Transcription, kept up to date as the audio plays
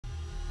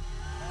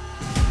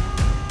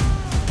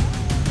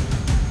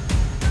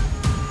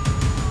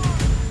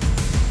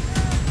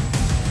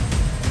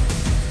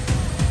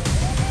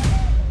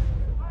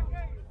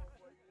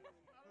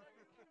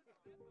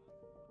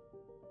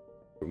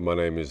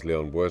my name is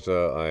Leon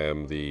Botha. I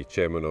am the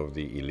chairman of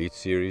the Elite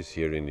Series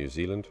here in New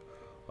Zealand.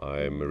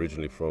 I am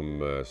originally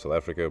from South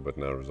Africa, but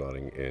now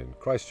residing in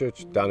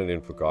Christchurch, down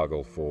in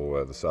Invercargill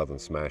for the Southern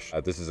Smash.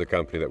 This is a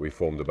company that we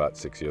formed about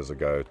 6 years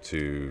ago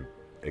to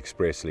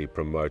expressly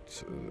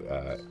promote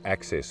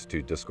access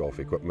to disc golf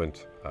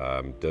equipment,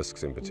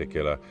 discs in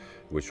particular,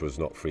 which was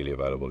not freely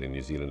available in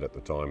New Zealand at the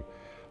time.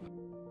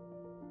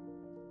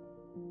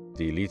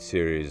 The Elite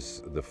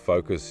Series, the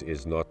focus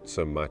is not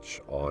so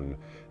much on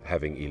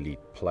having elite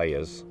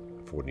players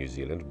for New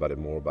Zealand, but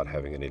more about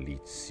having an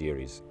elite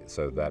series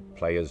so that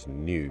players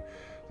knew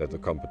that the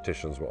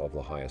competitions were of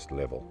the highest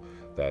level,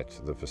 that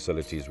the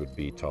facilities would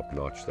be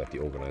top-notch, that the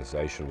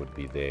organization would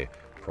be there,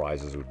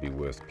 prizes would be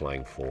worth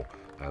playing for,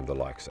 and the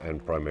likes.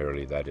 And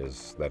primarily that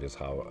is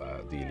how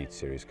the Elite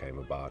Series came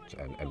about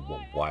and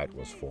why it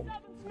was formed.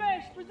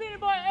 Smash presented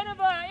by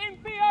Innova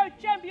NPO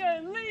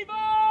champion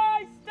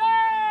Levi Stout!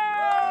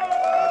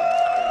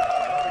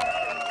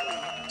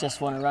 Just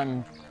want to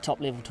run top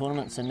level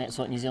tournaments, and that's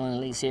what New Zealand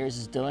Elite Series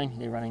is doing.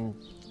 They're running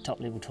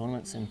top level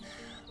tournaments, and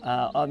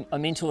I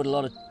mentored a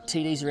lot of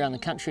TDs around the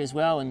country as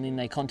well, and then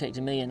they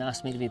contacted me and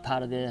asked me to be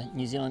part of their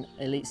New Zealand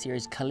Elite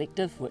Series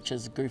Collective, which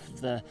is a group of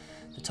the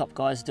top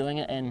guys doing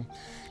it, and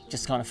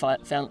just kind of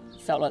felt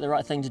like the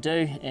right thing to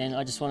do. And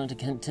I just wanted to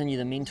continue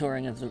the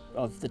mentoring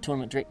of the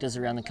tournament directors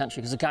around the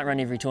country, because I can't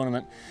run every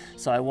tournament,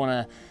 so I want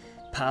to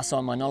pass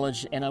on my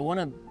knowledge, and I want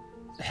to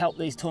help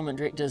these tournament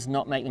directors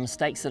not make the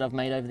mistakes that I've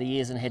made over the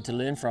years and had to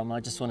learn from. I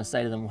just want to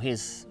say to them,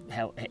 here's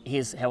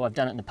how I've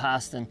done it in the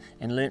past and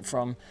learnt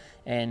from,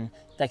 and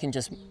they can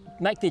just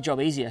make their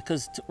job easier,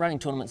 because running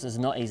tournaments is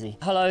not easy.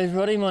 Hello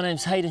everybody, my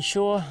name's Hayden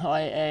Shaw.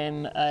 I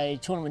am a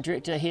tournament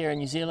director here in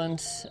New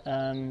Zealand.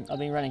 I've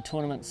been running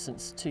tournaments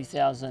since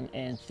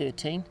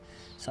 2013,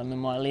 so I'm in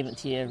my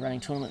 11th year running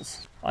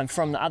tournaments. I'm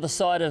from the other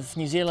side of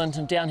New Zealand.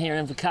 I'm down here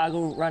in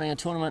Invercargill running a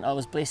tournament. I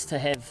was blessed to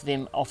have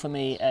them offer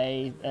me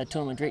a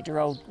tournament director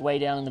role way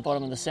down in the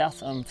bottom of the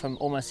south. I'm from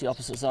almost the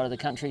opposite side of the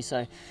country, so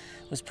it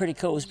was pretty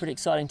cool. It was pretty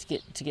exciting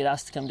to get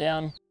us to come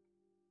down.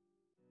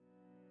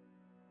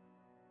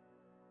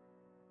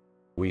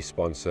 We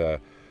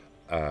sponsor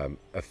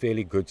a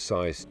fairly good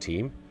sized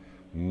team.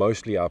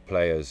 Mostly our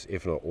players,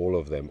 if not all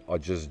of them, are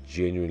just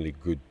genuinely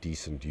good,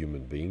 decent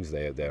human beings.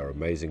 They are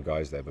amazing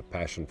guys. They have a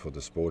passion for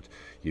the sport.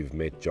 You've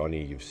met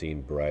Johnny, you've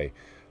seen Bray.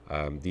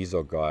 These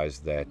are guys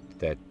that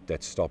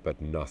stop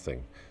at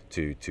nothing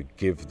to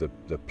give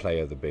the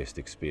player the best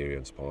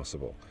experience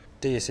possible.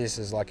 DSS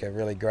is like a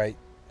really great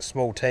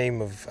small team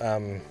of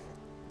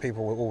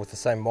people all with the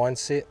same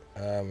mindset.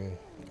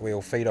 We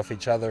all feed off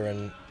each other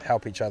and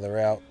help each other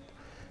out,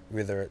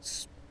 whether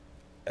it's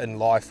in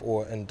life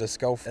or in disc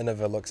golf.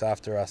 Innova looks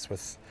after us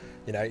with,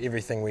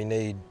 everything we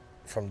need,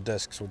 from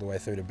discs all the way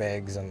through to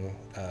bags and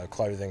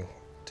clothing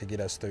to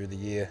get us through the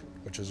year,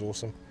 which is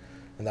awesome.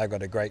 And they've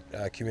got a great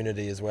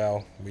community as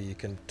well, where you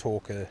can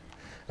talk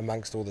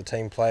amongst all the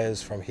team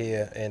players from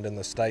here and in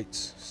the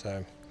States.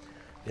 So,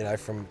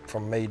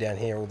 from me down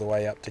here all the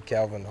way up to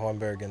Calvin,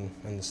 Heimberg in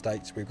the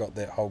States, we've got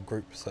that whole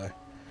group. So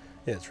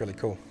yeah, it's really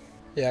cool.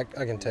 Yeah,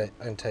 I can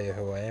tell you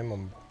who I am.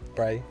 I'm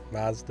Bray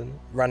Marsden,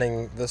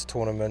 running this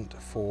tournament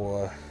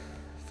for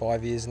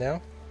 5 years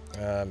now,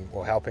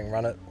 or helping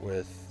run it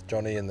with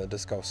Johnny and the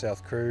Disc Golf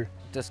South crew.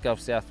 Disc Golf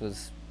South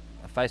was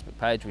a Facebook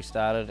page we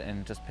started,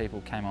 and just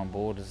people came on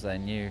board as they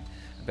knew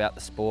about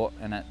the sport,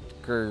 and it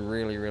grew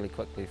really, really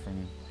quickly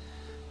from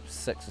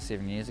 6 or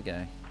 7 years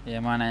ago.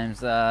 Yeah, my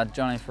name's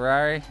Johnny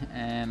Ferrari,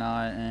 and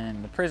I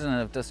am the president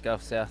of Disc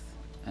Golf South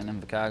in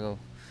Invercargill,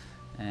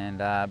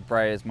 and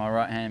Bray is my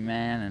right-hand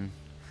man, and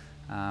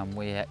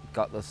we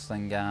got this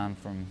thing going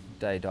from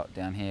day dot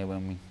down here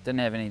when we didn't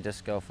have any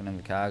disc golf in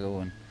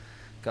Invercargill, and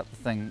got the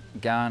thing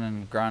going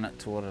and grown it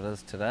to what it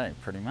is today,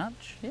 pretty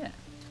much, yeah.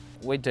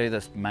 We do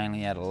this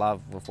mainly out of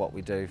love with what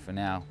we do for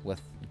now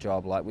with the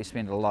job. Like, we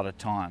spend a lot of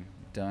time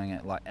doing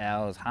it, like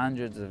hours,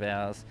 hundreds of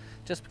hours,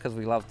 just because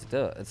we love to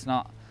do it. It's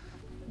not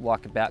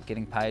like about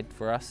getting paid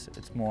for us,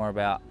 it's more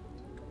about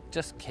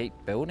just keep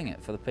building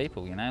it for the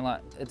people,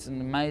 like, it's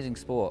an amazing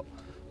sport.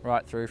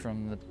 Right through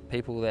from the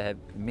people that have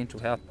mental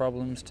health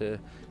problems, to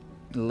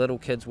little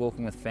kids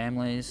walking with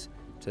families,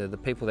 to the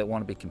people that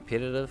want to be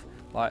competitive.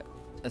 Like,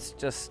 it's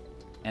just,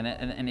 and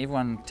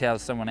everyone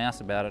tells someone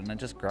else about it, and it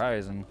just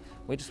grows, and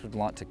we just would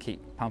like to keep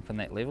pumping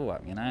that level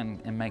up,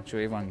 and make sure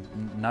everyone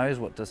knows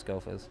what disc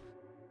golf is.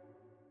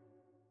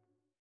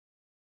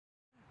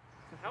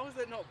 So how is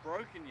that not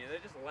broken yet? They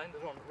just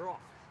landed on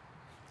rock.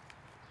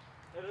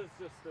 It is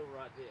just still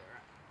right there,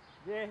 right?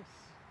 Yes.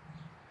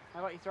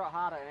 How about you throw it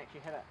harder and actually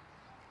hit it?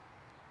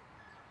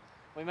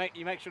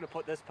 You make sure to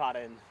put this part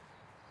in.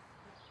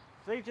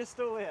 See, just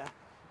still there.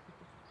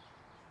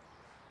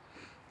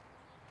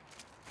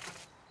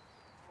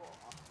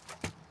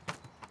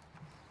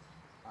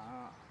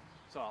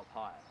 So up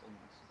higher,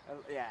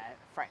 almost. Yeah,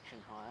 a fraction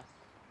higher,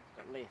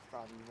 but left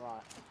rather than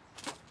right.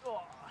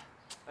 Oh,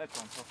 that's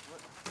on top of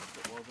it.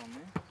 It was on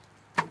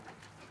there.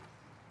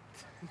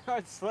 No,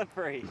 it's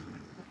slippery.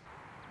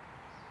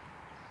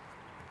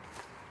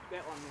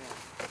 That one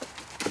there.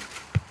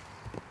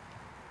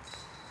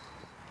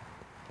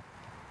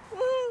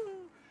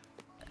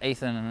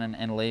 Ethan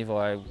and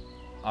Levi,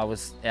 I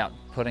was out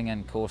putting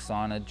in course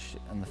signage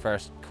in the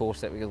first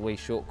course, that was a wee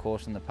short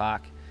course in the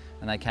park,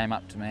 and they came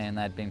up to me and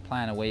they'd been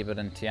playing a wee bit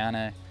in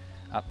Tiano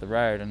up the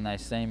road, and they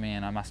see me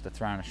and I must have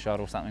thrown a shot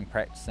or something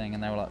practicing,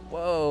 and they were like,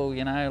 whoa,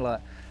 you know,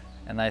 like,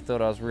 and they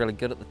thought I was really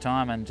good at the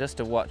time. And just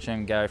to watch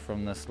him go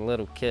from this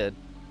little kid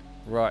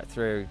right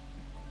through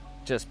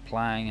just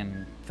playing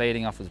and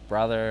feeding off his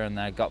brother, and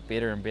they got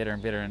better and better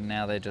and better, and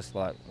now they're just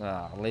like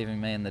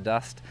leaving me in the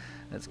dust.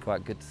 It's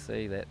quite good to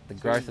see that, the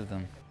growth of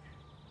them.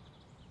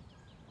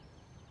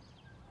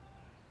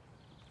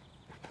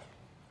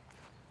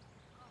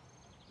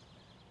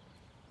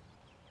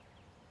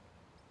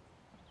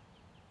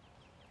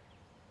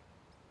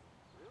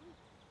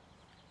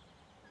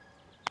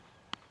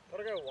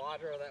 Gotta go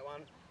wider of that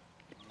one.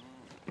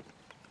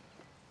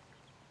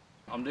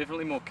 I'm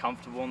definitely more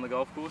comfortable on the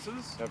golf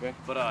courses, Okay.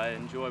 but I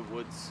enjoy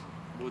woods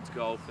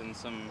golf and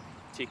some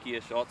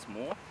techier shots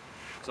more.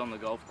 Because on the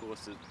golf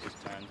course it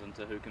just turns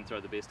into who can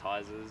throw the best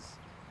hyzers.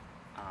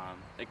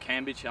 It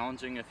can be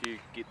challenging if you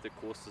get the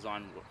course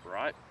design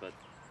right, but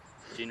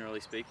generally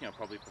speaking I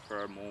probably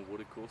prefer more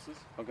wooded courses.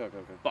 Okay.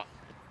 But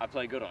I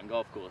play good on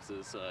golf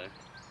courses, so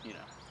you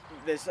know.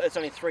 It's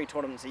only 3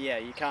 tournaments a year.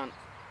 You can't.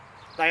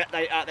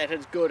 That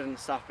is good and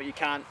stuff, but you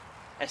can't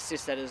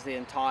assess that as the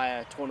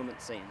entire tournament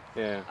scene.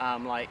 Yeah.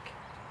 Like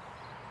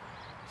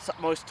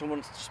most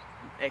tournaments just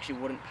actually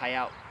wouldn't pay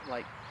out.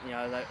 Like, you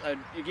know,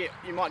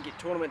 you might get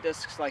tournament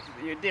discs. Like,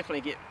 you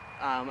definitely get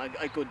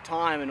a good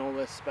time and all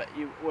this, but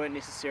you weren't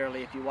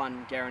necessarily, if you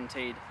won,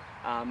 guaranteed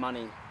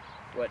money,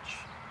 which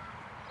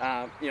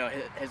you know,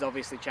 has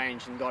obviously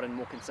changed and gotten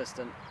more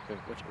consistent,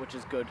 which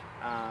is good.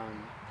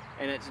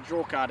 And it's a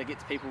draw card. It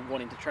gets people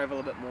wanting to travel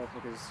a bit more,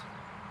 because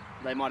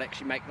they might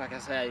actually make, like I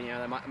say, you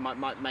know, they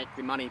might make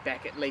the money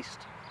back at least,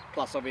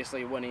 plus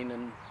obviously winning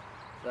and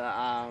the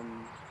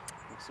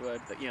what's the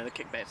word? You know, the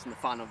kickbacks and the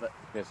fun of it,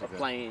 of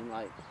playing.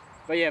 Like,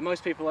 but yeah,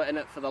 most people are in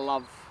it for the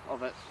love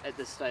of it at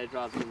this stage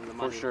rather than the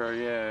money. For sure,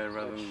 yeah,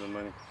 rather than the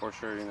money, for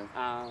sure, you know.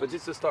 But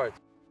it's a start.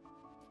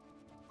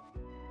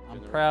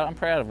 I'm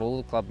proud of all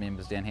the club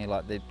members down here.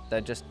 Like,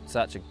 they're just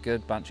such a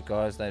good bunch of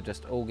guys. They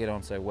just all get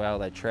on so well.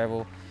 They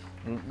travel,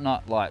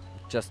 not like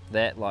just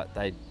that. Like,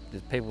 there's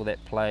people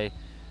that play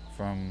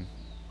from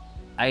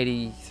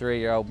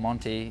 83-year-old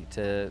Monty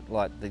to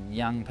like the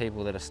young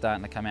people that are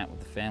starting to come out with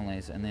the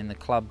families, and then the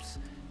club's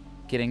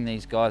getting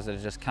these guys that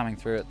are just coming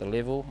through at the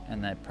level,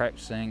 and they're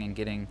practicing and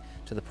getting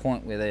to the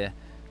point where they're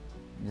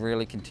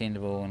really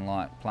contendable and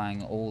like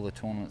playing all the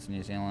tournaments in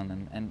New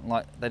Zealand, and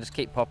like they just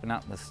keep popping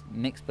up this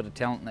next bit of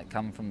talent that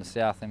come from the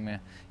south, and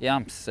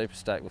I'm super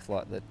stoked with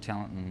like the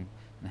talent and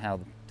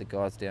how the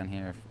guys down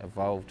here have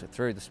evolved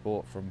through the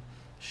sport from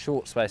a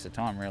short space of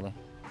time, really.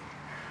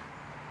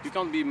 You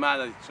can't be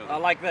mad at each other. I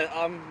like that.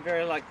 I'm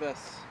very like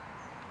this.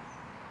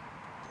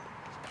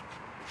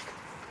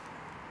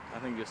 I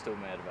think you're still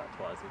mad about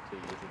twice or 2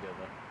 years ago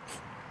though,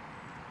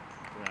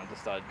 when I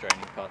just started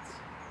draining putts.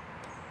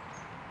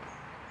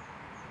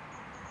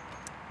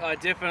 I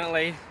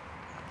definitely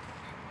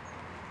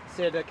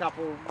said a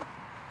couple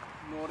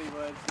naughty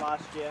words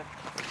last year.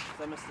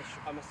 So I missed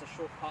a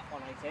short putt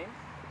on 18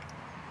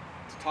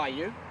 to tie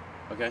you.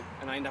 Okay.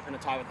 And I ended up in a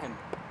tie with him.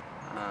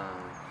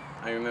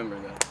 I remember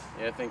that.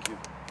 Yeah, thank you.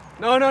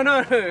 No,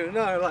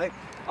 like,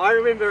 I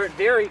remember it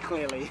very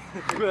clearly.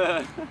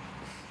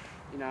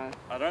 You know.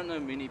 I don't know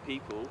many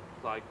people,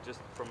 like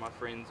just from my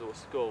friends or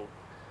school,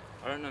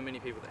 I don't know many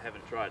people that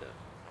haven't tried it.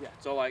 Yeah.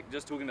 So like,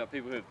 just talking about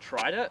people who've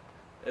tried it,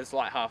 it's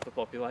like half the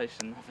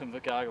population of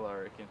Invercargill, I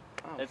reckon.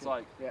 Oh, it's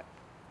like, yeah.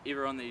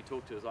 Everyone that you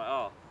talk to is like,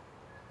 oh,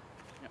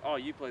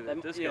 you play the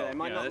disc golf. Yeah, they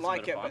might not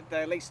like it, but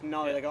they at least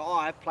know. Yeah. They go, oh,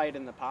 I've played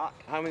in the park.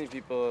 How many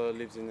people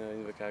lives in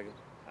Invercargill?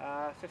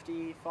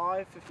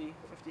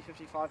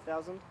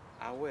 55,000.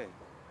 Ah, ouais.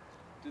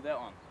 Do that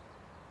one.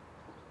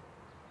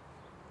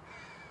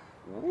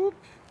 Whoop.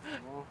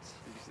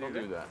 Don't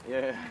do that.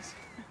 Yeah.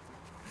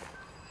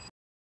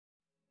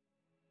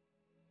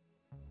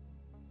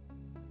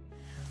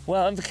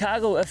 Well,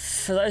 Invercargill,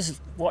 for those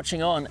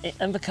watching on,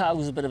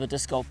 Invercargill is a bit of a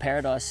disc golf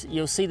paradise.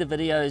 You'll see the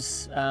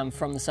videos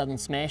from the Southern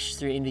Smash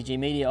through NVG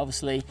Media,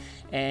 obviously,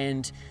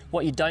 and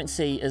what you don't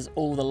see is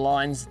all the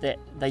lines that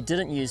they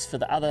didn't use for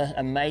the other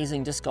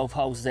amazing disc golf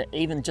holes, that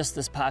even just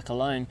this park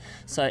alone.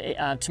 So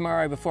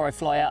tomorrow, before I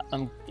fly out,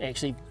 I'm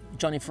actually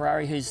Johnny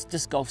Ferrari, who's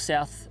Disc Golf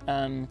South,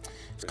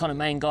 is kind of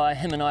main guy.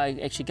 Him and I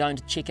are actually going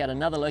to check out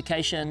another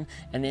location,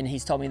 and then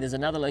he's told me there's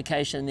another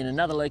location, then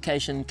another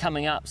location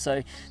coming up.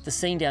 So the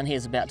scene down here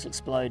is about to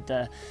explode.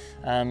 The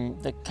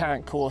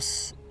current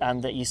course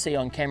that you see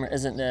on camera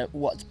isn't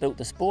what's built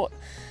the sport,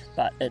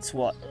 but it's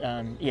what,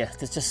 yeah,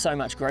 there's just so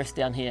much growth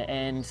down here.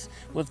 And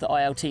with the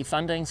ILT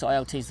funding, so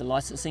ILT is the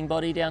licensing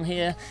body down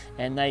here,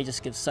 and they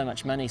just give so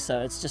much money,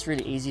 so it's just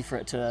really easy for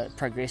it to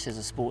progress as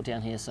a sport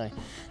down here. So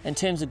in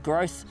terms of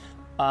growth,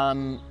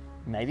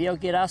 maybe I'll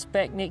get us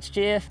back next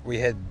year. We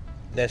had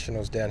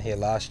nationals down here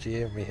last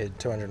year. We had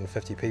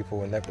 250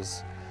 people, and that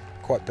was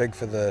quite big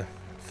for the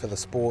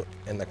sport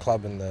and the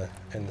club in the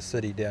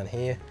city down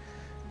here,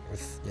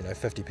 with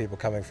 50 people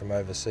coming from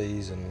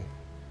overseas and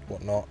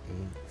whatnot,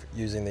 and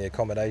using the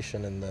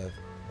accommodation and the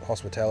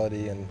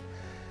hospitality, and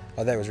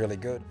that was really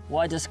good.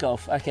 Why disc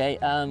golf? Okay,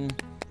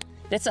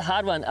 that's a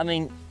hard one. I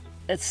mean,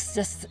 it's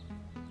just,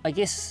 I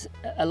guess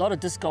a lot of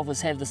disc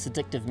golfers have this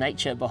addictive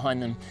nature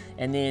behind them,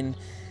 and then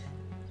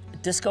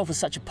disc golf is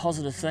such a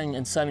positive thing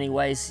in so many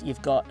ways.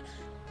 You've got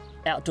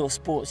outdoor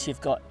sports,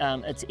 you've got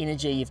its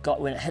energy, you've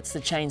got when it hits the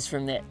chains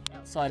from that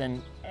outside,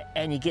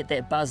 and you get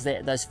that buzz,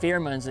 those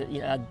pheromones,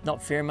 not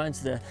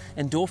pheromones, the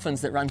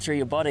endorphins that run through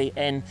your body.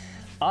 And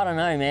I don't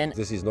know, man.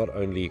 This is not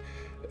only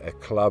a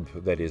club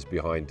that is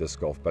behind disc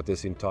golf, but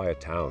this entire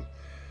town.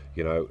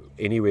 You know,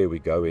 anywhere we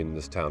go in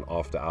this town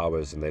after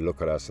hours and they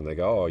look at us and they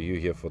go, oh, are you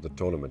here for the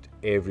tournament?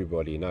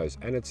 Everybody knows.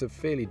 And it's a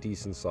fairly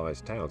decent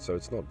sized town, so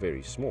it's not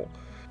very small.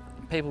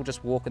 People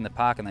just walk in the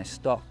park and they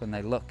stop and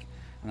they look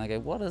and they go,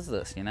 what is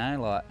this, you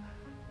know, like,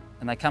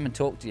 and they come and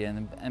talk to you,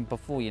 and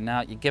before you know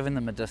it, you're giving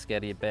them a disc out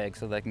of your bag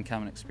so they can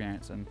come and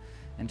experience, and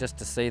just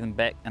to see them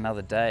back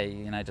another day,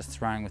 you know, just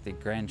throwing with their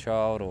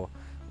grandchild or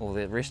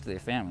the rest of their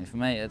family. For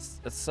me, it's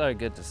so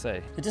good to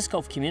see. The disc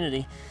golf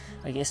community,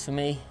 I guess for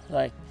me,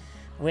 like,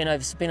 when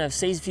I've been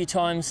overseas a few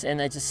times, and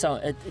they just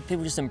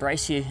people just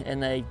embrace you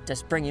and they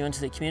just bring you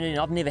into the community, and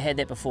I've never had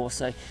that before.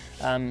 So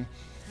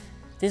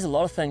there's a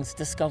lot of things.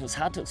 Disc golf is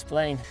hard to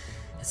explain.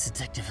 It's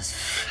addictive as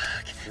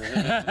fuck.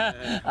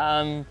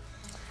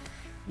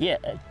 Yeah.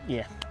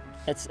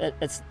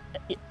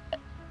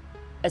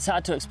 It's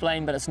hard to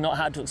explain, but it's not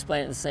hard to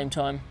explain at the same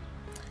time.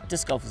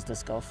 Disc golf is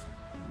disc golf.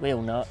 We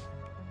all know it.